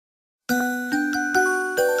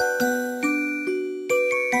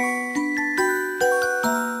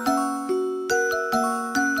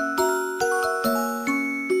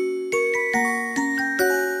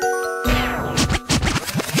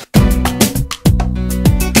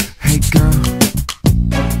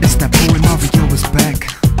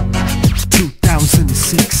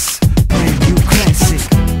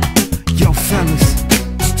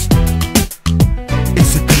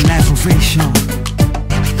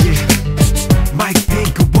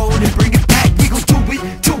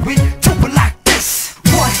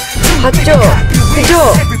맞죠?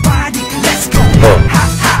 그죠?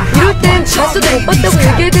 이럴 땐 봤어도 못 봤다고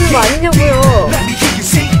얘기해야 되는 거 아니냐고요.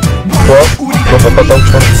 좋아? 그럼 못 봤다고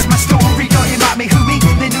쳐.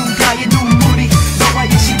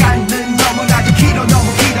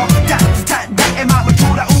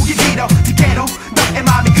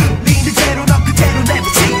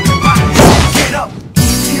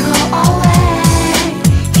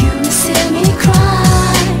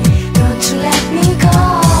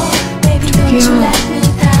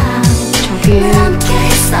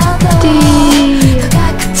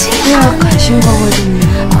 가신 거거든요.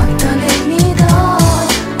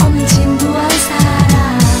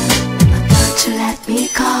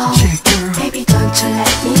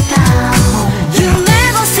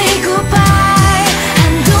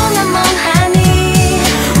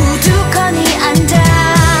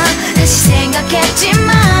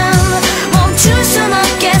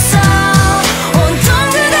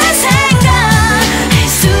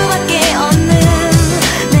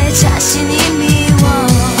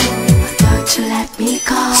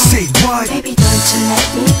 Baby, don't you let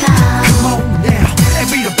me down. Come on now, and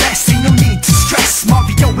be the best. Ain't no need to stress.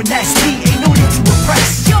 Mario and nasty, ain't no need to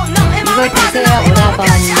impress. 이걸 드세요,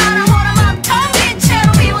 오라버니.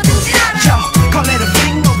 Call it a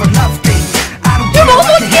fling or a love thing. I don't 이거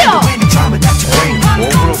먹으면 어떡해요? any drama that you bring.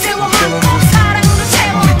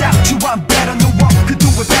 Without you, I'm better. No one could do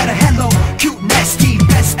it better. Hello, cute, nasty,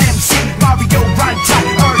 best MC. Mario, rhyme time,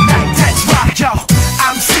 earn night, that's right, yo.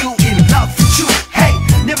 I'm still in love with you. Hey,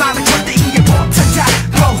 내 맘을 절대 이해 못한다.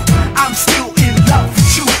 Bro, I'm still in love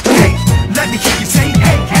with you. Hey, let me hear you say,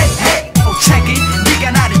 hey, hey, hey. Oh, check it.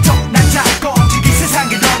 네가 나를 떠난다고 움직인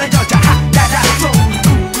세상에 너란 여자 하나라. 또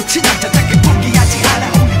꿋꿋이 남자답게 포기하지 않아.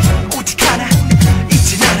 오직 하나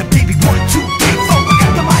잊진 않아, baby. 1, 2, 3, 4. I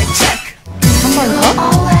got the mic check. 한 번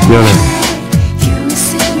더? 미안해.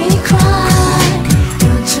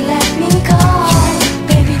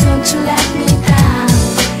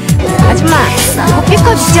 아줌마, 이거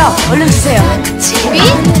B컵이죠? 얼른 주세요. B?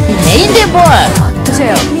 A인데 뭘?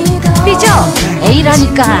 주세요. B죠?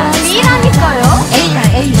 A라니까. B라니까요. A야,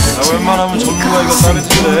 A. 웬만하면 전문가 이거 따를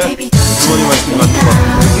텐데. 부모님 말씀이 맞는 것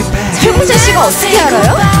같아. 최문세 씨가 어떻게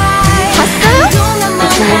알아요?